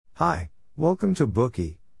Hi, welcome to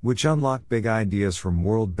Bookey, which unlock big ideas from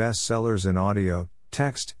world bestsellers in audio,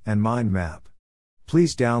 text, and mind map.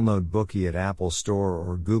 Please download Bookey at Apple Store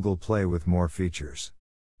or Google Play with more features.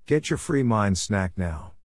 Get your free mind snack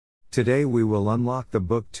now. Today we will unlock the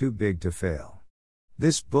book Too Big to Fail.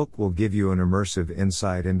 This book will give you an immersive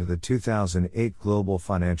insight into the 2008 global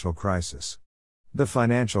financial crisis. The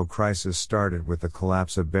financial crisis started with the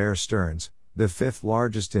collapse of Bear Stearns, the fifth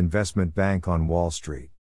largest investment bank on Wall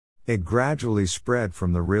Street. It gradually spread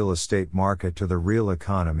from the real estate market to the real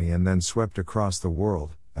economy and then swept across the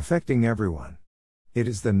world, affecting everyone. It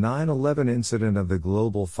is the 9/11 incident of the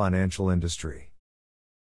global financial industry.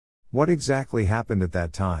 What exactly happened at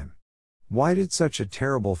that time? Why did such a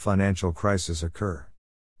terrible financial crisis occur?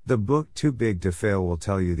 The book Too Big to Fail will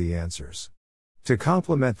tell you the answers. To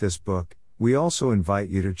complement this book, we also invite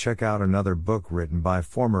you to check out another book written by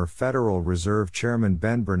former Federal Reserve Chairman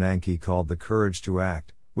Ben Bernanke called The Courage to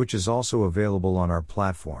Act, which is also available on our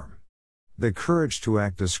platform. The Courage to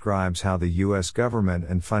Act describes how the U.S. government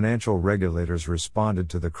and financial regulators responded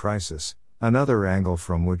to the crisis, another angle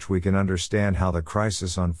from which we can understand how the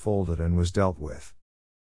crisis unfolded and was dealt with.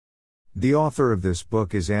 The author of this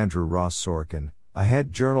book is Andrew Ross Sorkin, a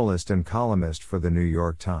head journalist and columnist for the New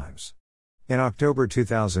York Times. In October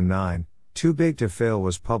 2009, Too Big to Fail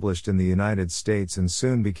was published in the United States and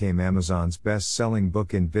soon became Amazon's best-selling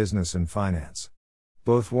book in business and finance.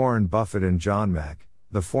 Both Warren Buffett and John Mack,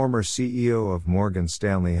 the former CEO of Morgan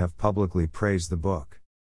Stanley, have publicly praised the book.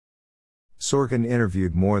 Sorkin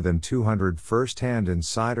interviewed more than 200 first-hand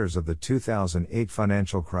insiders of the 2008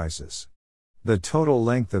 financial crisis. The total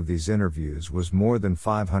length of these interviews was more than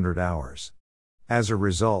 500 hours. As a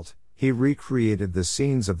result, he recreated the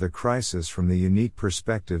scenes of the crisis from the unique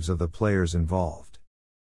perspectives of the players involved.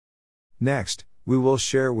 Next, we will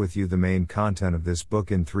share with you the main content of this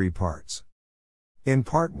book in 3 parts. In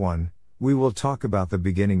part 1, we will talk about the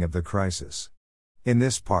beginning of the crisis. In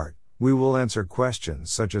this part, we will answer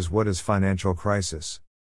questions such as what is financial crisis?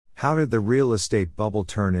 How did the real estate bubble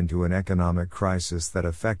turn into an economic crisis that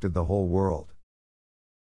affected the whole world?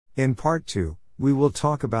 In part 2, we will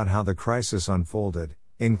talk about how the crisis unfolded,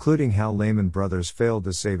 including how Lehman Brothers failed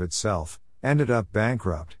to save itself, ended up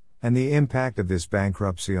bankrupt, and the impact of this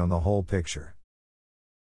bankruptcy on the whole picture.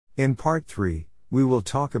 In part 3, we will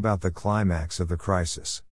talk about the climax of the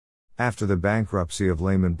crisis. After the bankruptcy of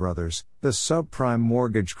Lehman Brothers, the subprime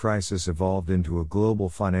mortgage crisis evolved into a global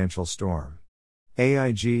financial storm.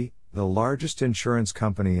 AIG, the largest insurance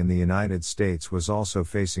company in the United States, was also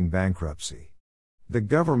facing bankruptcy. The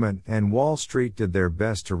government and Wall Street did their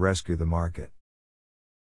best to rescue the market.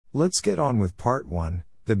 Let's get on with part 1,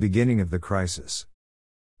 the beginning of the crisis.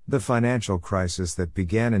 The financial crisis that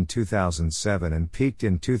began in 2007 and peaked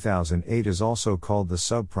in 2008 is also called the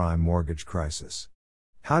subprime mortgage crisis.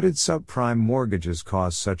 How did subprime mortgages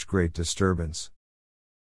cause such great disturbance?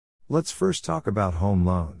 Let's first talk about home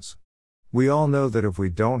loans. We all know that if we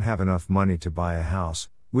don't have enough money to buy a house,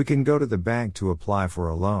 we can go to the bank to apply for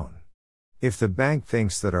a loan. If the bank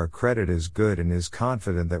thinks that our credit is good and is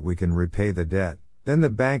confident that we can repay the debt, then the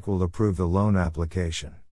bank will approve the loan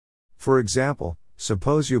application. For example,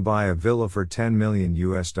 suppose you buy a villa for $10 million,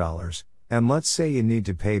 and let's say you need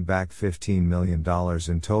to pay back $15 million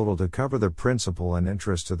in total to cover the principal and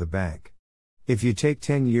interest to the bank. If you take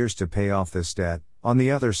 10 years to pay off this debt, on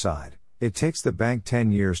the other side, it takes the bank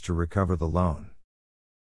 10 years to recover the loan.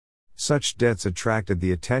 Such debts attracted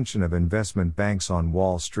the attention of investment banks on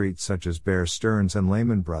Wall Street such as Bear Stearns and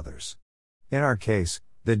Lehman Brothers. In our case,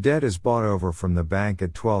 the debt is bought over from the bank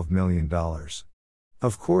at $12 million.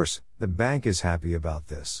 Of course, the bank is happy about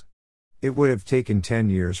this. It would have taken 10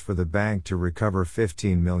 years for the bank to recover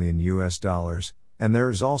 $15 million, and there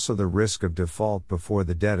is also the risk of default before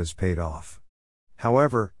the debt is paid off.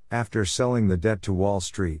 However, after selling the debt to Wall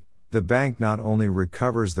Street, the bank not only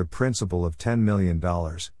recovers the principal of $10 million,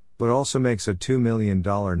 but also makes a $2 million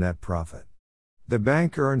net profit. The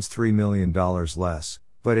bank earns $3 million less,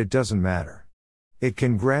 but it doesn't matter. It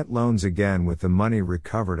can grant loans again with the money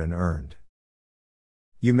recovered and earned.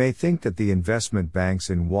 You may think that the investment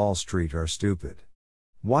banks in Wall Street are stupid.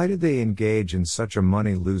 Why did they engage in such a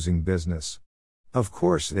money-losing business? Of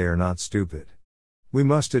course they are not stupid. We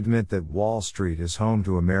must admit that Wall Street is home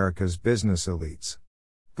to America's business elites.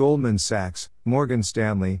 Goldman Sachs, Morgan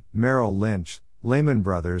Stanley, Merrill Lynch, Lehman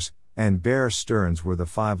Brothers, and Bear Stearns were the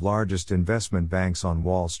 5 largest investment banks on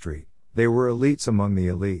Wall Street. They were elites among the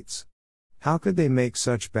elites. How could they make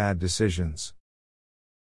such bad decisions?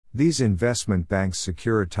 These investment banks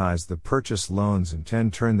securitized the purchase loans and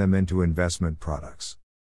then turned them into investment products.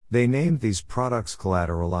 They named these products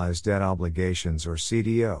collateralized debt obligations or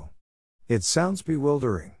CDO. It sounds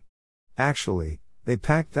bewildering. Actually, they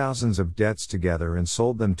packed thousands of debts together and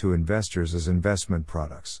sold them to investors as investment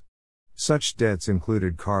products. Such debts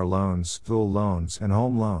included car loans, school loans, and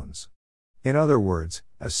home loans. In other words,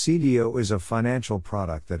 a CDO is a financial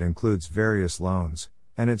product that includes various loans,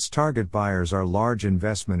 and its target buyers are large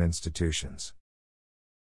investment institutions.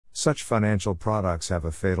 Such financial products have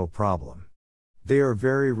a fatal problem. They are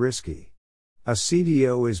very risky. A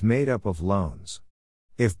CDO is made up of loans.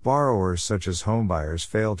 If borrowers such as homebuyers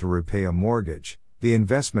fail to repay a mortgage, the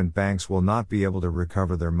investment banks will not be able to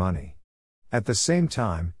recover their money. At the same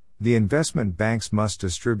time, the investment banks must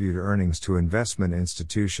distribute earnings to investment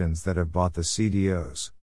institutions that have bought the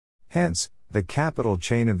CDOs. Hence, the capital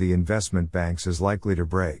chain of the investment banks is likely to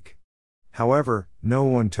break. However, no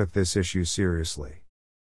one took this issue seriously.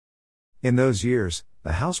 In those years,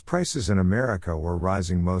 the house prices in America were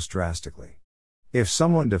rising most drastically. If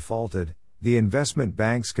someone defaulted, the investment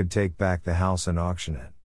banks could take back the house and auction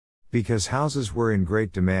it. Because houses were in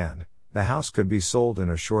great demand, the house could be sold in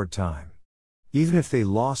a short time. Even if they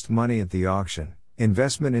lost money at the auction,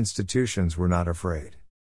 investment institutions were not afraid.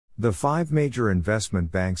 The 5 major investment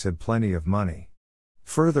banks had plenty of money.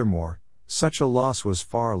 Furthermore, such a loss was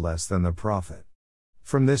far less than the profit.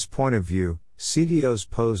 From this point of view, CDOs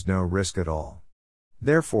posed no risk at all.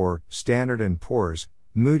 Therefore, Standard & Poor's,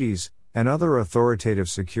 Moody's, and other authoritative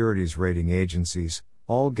securities rating agencies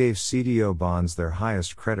all gave CDO bonds their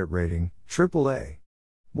highest credit rating, AAA.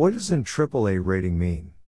 What does an AAA rating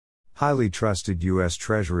mean? Highly trusted U.S.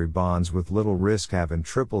 Treasury bonds with little risk have an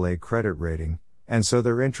AAA credit rating, and so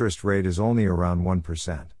their interest rate is only around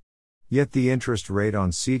 1%. Yet the interest rate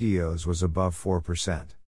on CDOs was above 4%.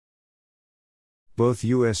 Both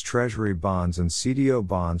U.S. Treasury bonds and CDO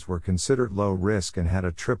bonds were considered low risk and had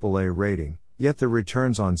a AAA rating, yet the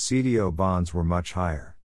returns on CDO bonds were much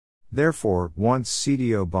higher. Therefore, once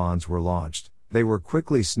CDO bonds were launched, they were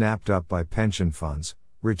quickly snapped up by pension funds,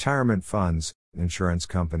 retirement funds, insurance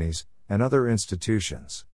companies, and other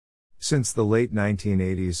institutions. Since the late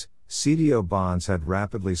 1980s, CDO bonds had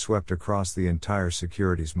rapidly swept across the entire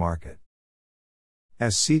securities market.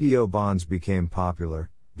 As CDO bonds became popular,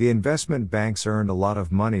 the investment banks earned a lot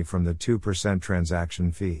of money from the 2%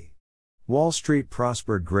 transaction fee. Wall Street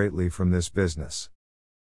prospered greatly from this business.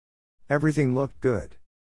 Everything looked good.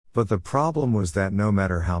 But the problem was that no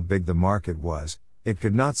matter how big the market was, it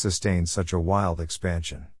could not sustain such a wild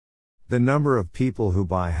expansion. The number of people who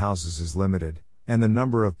buy houses is limited, and the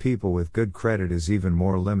number of people with good credit is even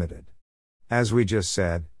more limited. As we just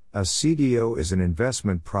said, a CDO is an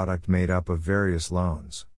investment product made up of various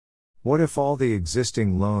loans. What if all the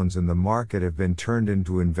existing loans in the market have been turned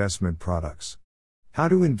into investment products? How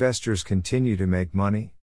do investors continue to make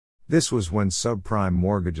money? This was when subprime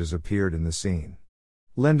mortgages appeared in the scene.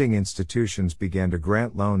 Lending institutions began to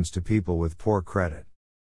grant loans to people with poor credit.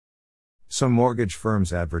 Some mortgage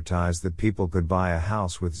firms advertised that people could buy a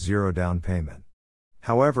house with zero down payment.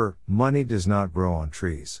 However, money does not grow on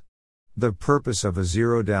trees. The purpose of a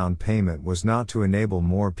zero down payment was not to enable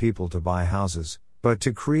more people to buy houses, but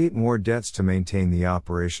to create more debts to maintain the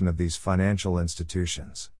operation of these financial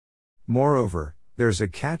institutions. Moreover, there's a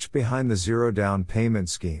catch behind the zero down payment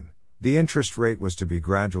scheme: the interest rate was to be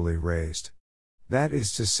gradually raised. That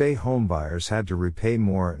is to say, homebuyers had to repay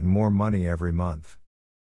more and more money every month.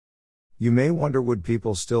 You may wonder, would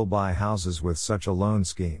people still buy houses with such a loan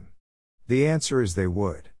scheme? The answer is they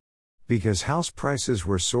would. Because house prices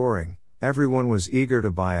were soaring, everyone was eager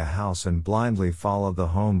to buy a house and blindly follow the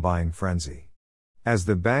home buying frenzy. As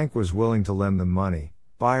the bank was willing to lend them money,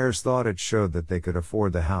 buyers thought it showed that they could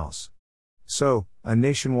afford the house. So, a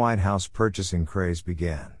nationwide house purchasing craze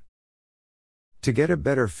began. To get a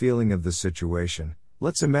better feeling of the situation,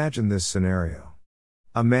 let's imagine this scenario.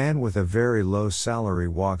 A man with a very low salary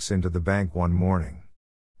walks into the bank one morning.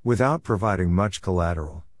 Without providing much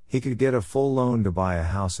collateral, he could get a full loan to buy a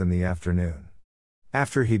house in the afternoon.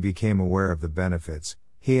 After he became aware of the benefits,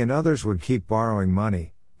 he and others would keep borrowing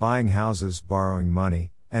money, buying houses, borrowing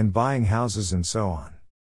money, and buying houses, and so on.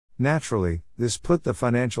 Naturally, this put the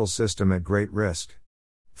financial system at great risk.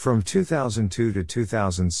 From 2002 to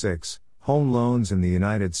 2006, home loans in the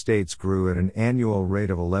United States grew at an annual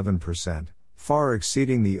rate of 11%, far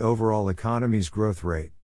exceeding the overall economy's growth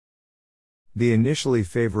rate. The initially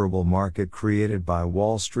favorable market created by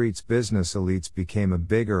Wall Street's business elites became a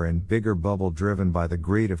bigger and bigger bubble driven by the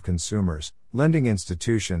greed of consumers, lending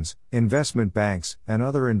institutions, investment banks, and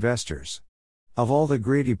other investors. Of all the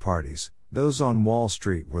greedy parties, those on Wall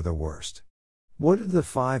Street were the worst. What did the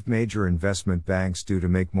 5 major investment banks do to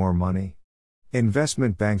make more money?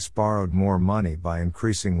 Investment banks borrowed more money by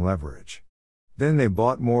increasing leverage. Then they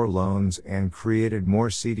bought more loans and created more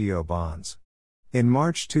CDO bonds. In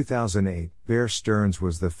March 2008, Bear Stearns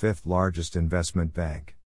was the fifth largest investment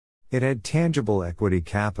bank. It had tangible equity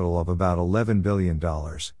capital of about $11 billion,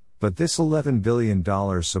 but this $11 billion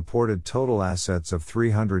supported total assets of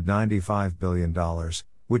 $395 billion,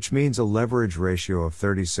 which means a leverage ratio of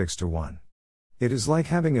 36-1. It is like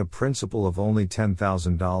having a principal of only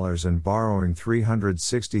 $10,000 and borrowing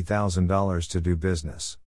 $360,000 to do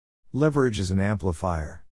business. Leverage is an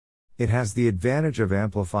amplifier. It has the advantage of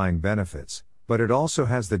amplifying benefits, but it also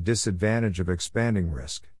has the disadvantage of expanding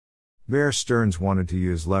risk. Bear Stearns wanted to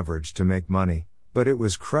use leverage to make money, but it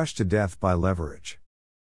was crushed to death by leverage.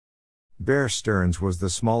 Bear Stearns was the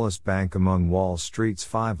smallest bank among Wall Street's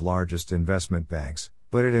 5 largest investment banks,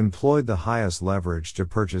 but it employed the highest leverage to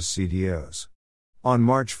purchase CDOs. On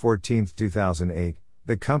March 14, 2008,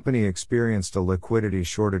 the company experienced a liquidity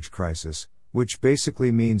shortage crisis, which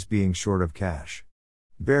basically means being short of cash.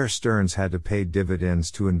 Bear Stearns had to pay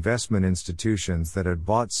dividends to investment institutions that had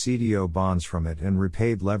bought CDO bonds from it and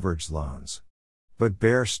repaid leveraged loans. But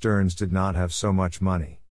Bear Stearns did not have so much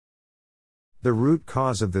money. The root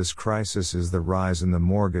cause of this crisis is the rise in the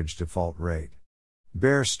mortgage default rate.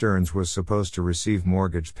 Bear Stearns was supposed to receive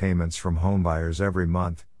mortgage payments from homebuyers every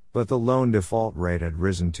month, but the loan default rate had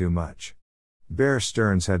risen too much. Bear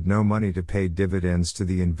Stearns had no money to pay dividends to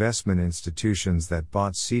the investment institutions that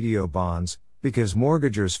bought CDO bonds, because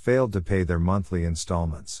mortgagors failed to pay their monthly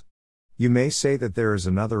installments. You may say that there is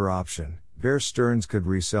another option: Bear Stearns could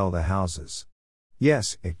resell the houses.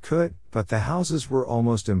 Yes, it could, but the houses were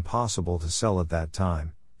almost impossible to sell at that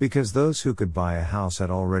time, because those who could buy a house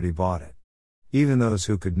had already bought it. Even those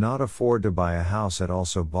who could not afford to buy a house had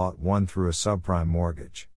also bought one through a subprime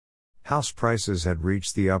mortgage. House prices had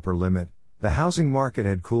reached the upper limit, the housing market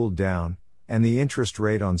had cooled down, and the interest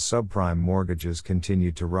rate on subprime mortgages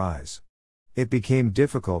continued to rise. It became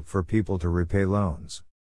difficult for people to repay loans.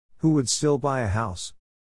 Who would still buy a house?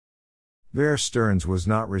 Bear Stearns was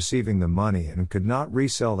not receiving the money and could not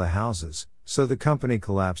resell the houses, so the company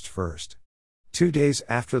collapsed first. 2 days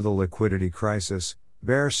after the liquidity crisis,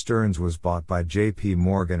 Bear Stearns was bought by JP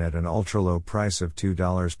Morgan at an ultra-low price of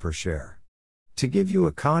 $2 per share. To give you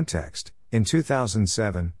a context, in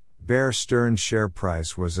 2007, Bear Stearns' share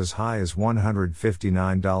price was as high as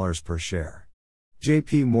 $159 per share.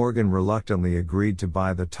 JP Morgan reluctantly agreed to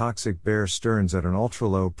buy the toxic Bear Stearns at an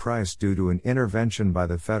ultra-low price due to an intervention by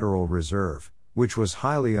the Federal Reserve, which was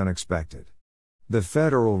highly unexpected. The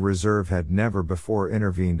Federal Reserve had never before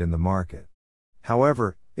intervened in the market.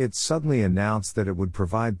 However, it suddenly announced that it would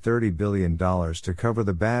provide $30 billion to cover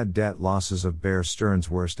the bad debt losses of Bear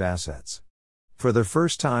Stearns' worst assets. For the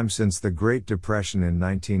first time since the Great Depression in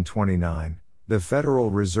 1929, the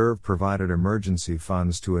Federal Reserve provided emergency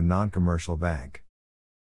funds to a non-commercial bank.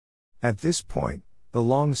 At this point, the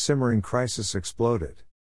long-simmering crisis exploded.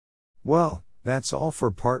 Well, that's all for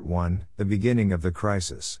part 1, the beginning of the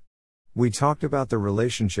crisis. We talked about the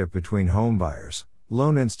relationship between homebuyers,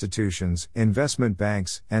 loan institutions, investment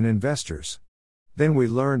banks, and investors. Then we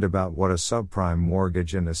learned about what a subprime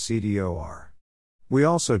mortgage and a CDO are. We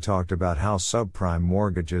also talked about how subprime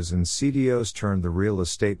mortgages and CDOs turned the real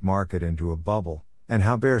estate market into a bubble, and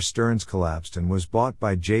how Bear Stearns collapsed and was bought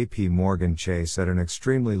by JP Morgan Chase at an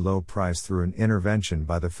extremely low price through an intervention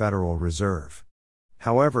by the Federal Reserve.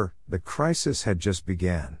 However, the crisis had just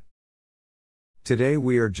begun. Today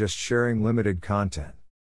we are just sharing limited content.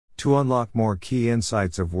 To unlock more key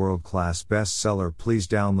insights of world-class bestseller, please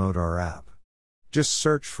download our app. Just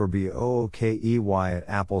search for BOOKEY at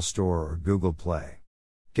Apple Store or Google Play.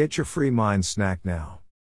 Get your free mind snack now.